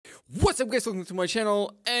What's up guys, welcome to my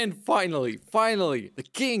channel, and finally, the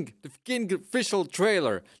King official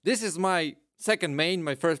trailer. This is my second main,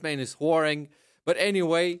 my first main is Warring, but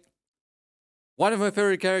anyway, one of my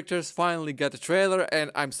favorite characters finally got a trailer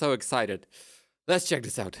and I'm so excited. Let's check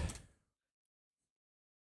this out.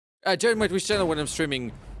 Join my Twitch channel when I'm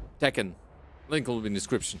streaming Tekken. Link will be in the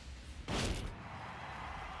description.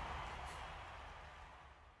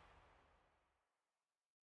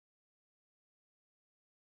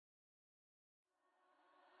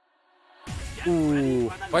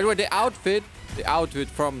 Ooh. By the way, the outfit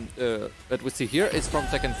from that we see here is from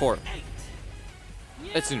Tekken 4.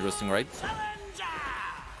 That's interesting, right?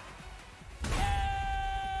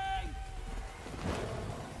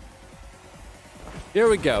 Here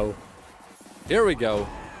we go. Here we go.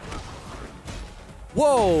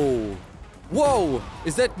 Whoa! Whoa!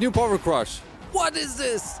 Is that new Power Crush? What is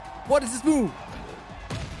this? What is this move?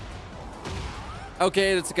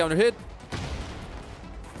 Okay, that's a counter hit.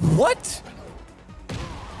 What?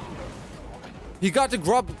 He got to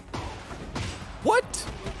grab. What?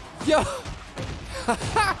 Yo.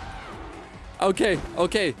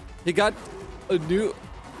 Okay. He got a new.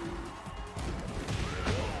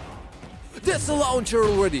 That's a launcher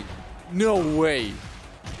already. No way.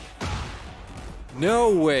 No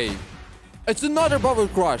way. It's another Power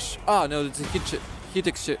Crush. Ah, no, it's a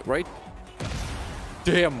hit shit, right?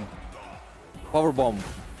 Damn. Power Bomb.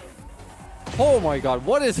 Oh my god,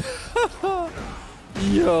 what is...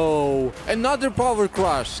 Yo. Another Power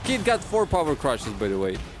Crush. Kid got 4 Power Crushes, by the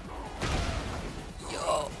way.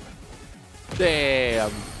 Yo. Damn.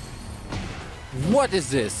 What is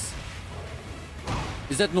this?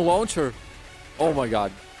 Is that no launcher? Oh my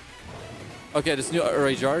god. Okay, this new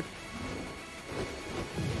Rage Art.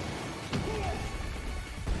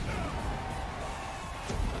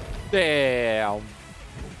 Damn.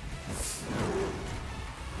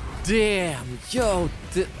 Damn, yo.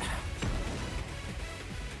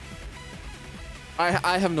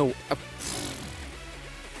 I have no.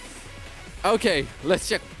 Okay, let's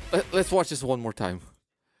check. Let's watch this one more time,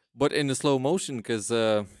 but in the slow motion, because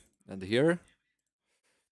and here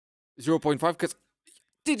 0.5. Because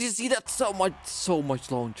did you see that? So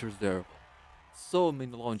much launchers there. So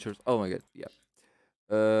many launchers. Oh my god. Yeah.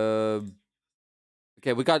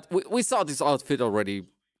 Okay, we saw this outfit already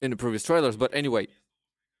in the previous trailers, but anyway,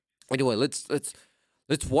 let's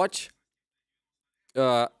watch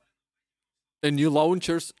the new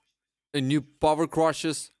launchers, the new Power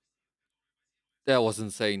Crushes. That was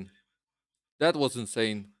insane. That was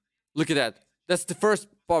insane. Look at that. That's the first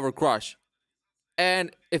Power Crush,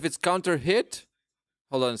 and if it's counter hit,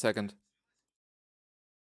 hold on a second.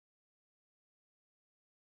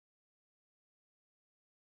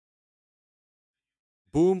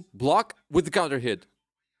 Boom, block with the counter hit.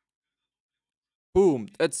 Boom,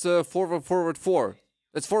 that's forward 4.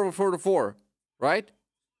 That's forward 4, right?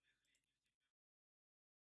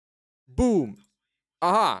 Boom.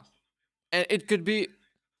 Aha. And it could be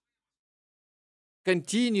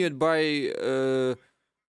continued by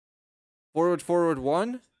forward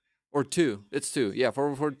 1 or 2. It's 2. Yeah,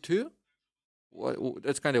 forward 2. What?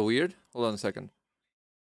 That's kind of weird. Hold on a second.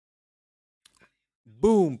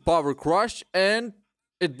 Boom, Power Crush, and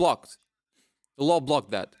it blocked. The law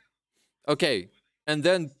blocked that. Okay. And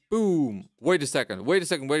then boom. Wait a second. Wait a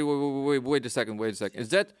second. Wait a second. Is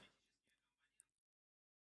that?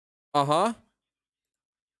 Uh-huh.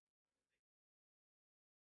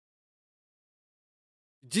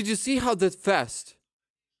 Did you see how that fast?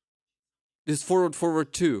 This forward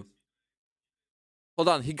 2. Hold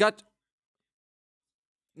on. He got.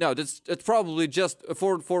 No, that's probably just a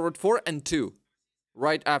forward 4 and 2.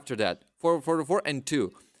 Right after that. Forward 4 and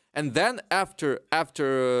 2. And then after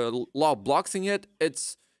Law blocking it,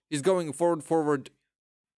 he's going forward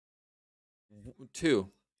 2.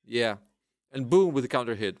 Yeah. And boom with the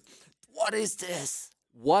counter hit. What is this?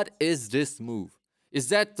 What is this move? Is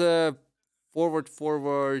that forward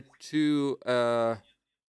 2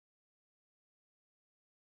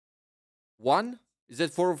 1? Is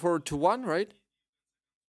that forward 2 1, right?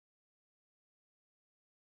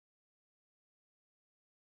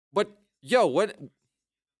 But yo,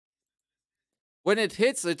 when it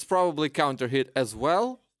hits, it's probably counter hit as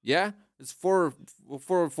well. Yeah, it's forward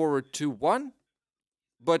 2 1,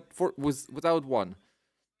 but without 1.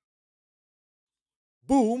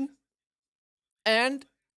 Boom, and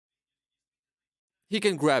he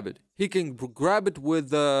can grab it. He can grab it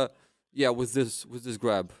with with this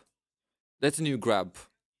grab. That's a new grab.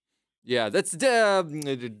 Yeah, that's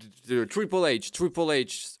the Triple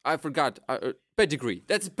H. I forgot. Pedigree.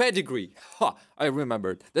 That's pedigree. Ha! I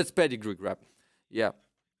remembered. That's pedigree grab. Yeah.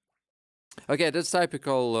 Okay, that's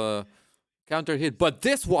typical counter hit. But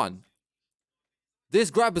this one, this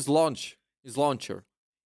grab is launcher.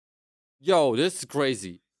 Yo, this is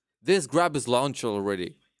crazy. This grab is launcher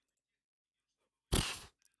already.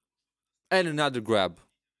 And another grab.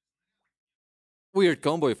 Weird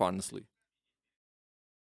combo, if honestly.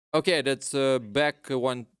 Okay, that's back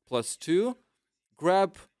 1+2.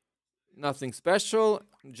 Grab, nothing special,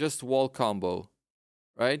 just wall combo.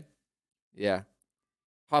 Right? Yeah.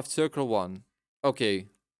 Half circle 1. Okay,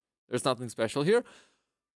 there's nothing special here.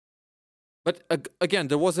 But again,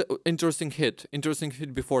 there was an interesting hit. Interesting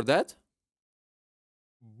hit before that.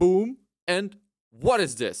 Boom. And what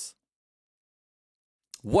is this?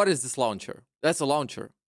 What is this launcher? That's a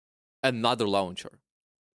launcher. Another launcher.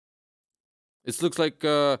 It looks like,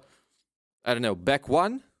 I don't know, back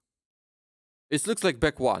 1? It looks like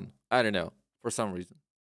back 1. I don't know, for some reason.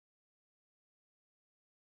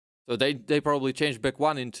 So they probably changed back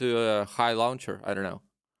 1 into a high launcher. I don't know.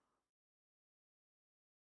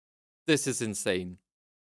 This is insane.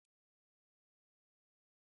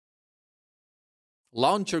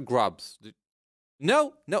 Launcher grabs.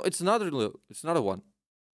 No, it's another one.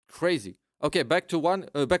 Crazy. Okay, back to 1.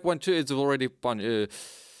 Back 1 2. It's already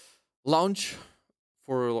launch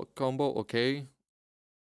for a combo. Okay.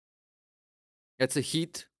 It's a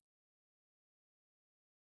heat.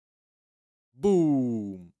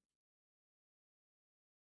 Boom.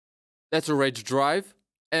 That's a rage drive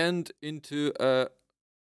and into a.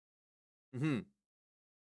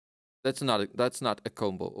 That's not a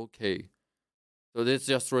combo. Okay. So this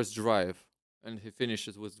just rage drive, and he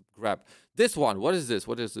finishes with grab. This one. What is this?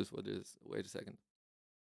 What is this? Wait a second.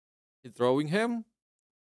 He's throwing him,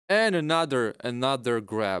 and another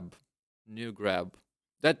grab, new grab.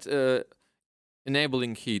 That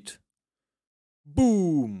enabling heat.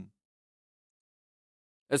 Boom.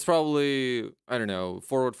 It's probably, I don't know,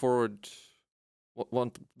 forward,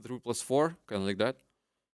 1 3 plus 4, kind of like that.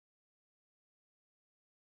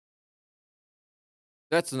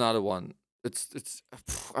 That's another one.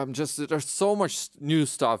 There's so much new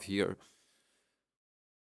stuff here.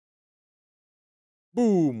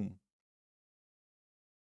 Boom.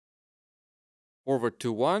 Forward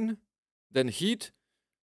 2 1, then heat.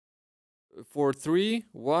 4 3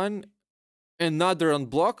 1. Another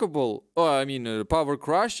unblockable. Oh, I mean, power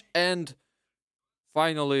crush, and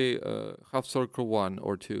finally half circle 1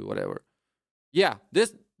 or 2, whatever. Yeah,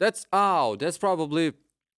 that's probably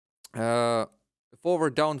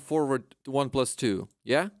forward down forward 1+2.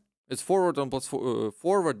 Yeah, it's forward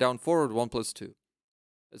forward down forward 1+2.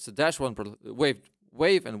 It's a dash 1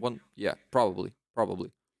 wave and 1. Yeah, probably.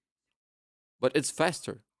 But it's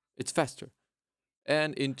faster.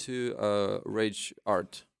 And into rage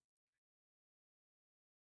art.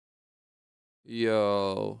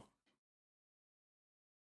 Yo.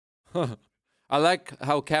 I like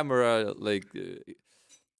how camera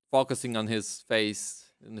focusing on his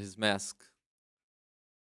face and his mask.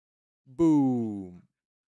 Boom.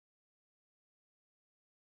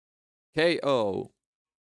 KO.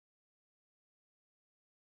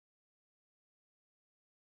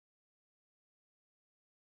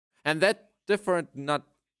 And that different,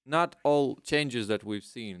 not all changes that we've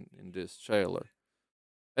seen in this trailer.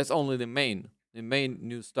 That's only the main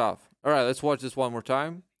new stuff. All right, let's watch this one more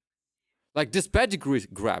time. Like this pedigree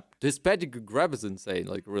grab is insane.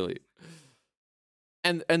 Like really.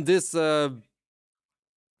 And this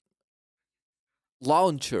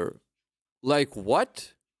launcher, like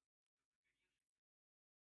what?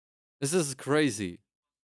 This is crazy.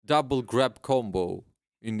 Double grab combo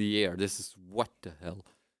in the air. This is what the hell.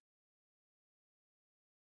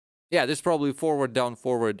 Yeah, this is probably forward down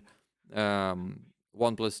forward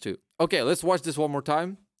 1+2. Okay, let's watch this one more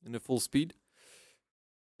time in the full speed.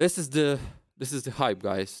 This is the hype,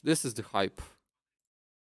 guys. This is the hype.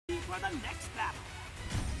 For the next battle.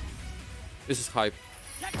 This is hype.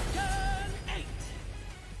 Tekken 8.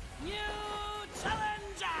 New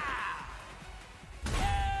challenger.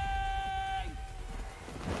 Yay!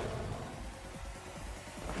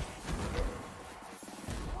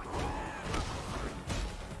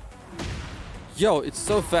 Yo, it's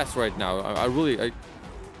so fast right now. I really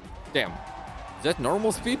damn. Is that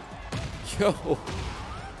normal speed? Yo.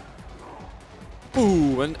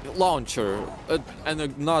 Ooh, and launcher. And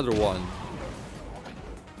another one.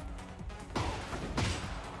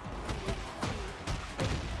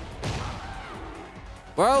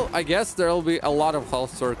 Well, I guess there'll be a lot of half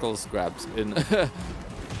circles grabs in.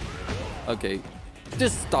 Okay.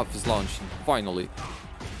 This stuff is launched, finally.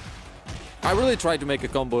 I really tried to make a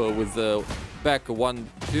combo with the back 1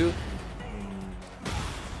 2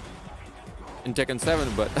 in Tekken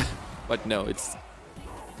 7, but no, it's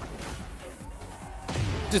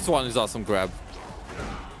This one is awesome grab.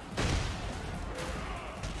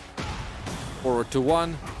 Forward to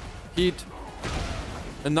 1. Heat.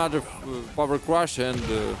 Another power crush and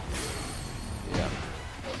yeah.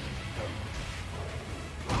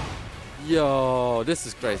 Yo, this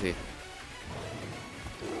is crazy.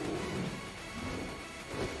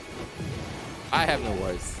 I have no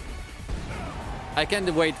words. I can't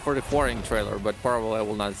wait for the quarrying trailer, but probably I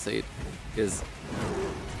will not see it because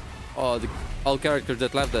the all characters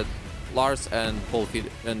that left, that Lars and Polky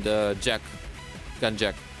and Jack, Gun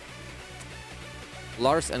Jack.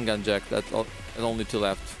 Lars and Gun Jack, and only 2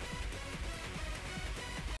 left.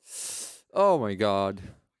 Oh my god.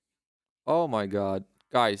 Oh my god.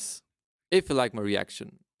 Guys, if you like my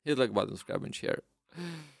reaction, hit the like button, subscribe and share.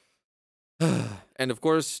 And of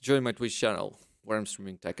course, join my Twitch channel where I'm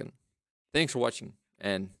streaming Tekken. Thanks for watching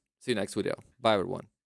and see you next video. Bye everyone.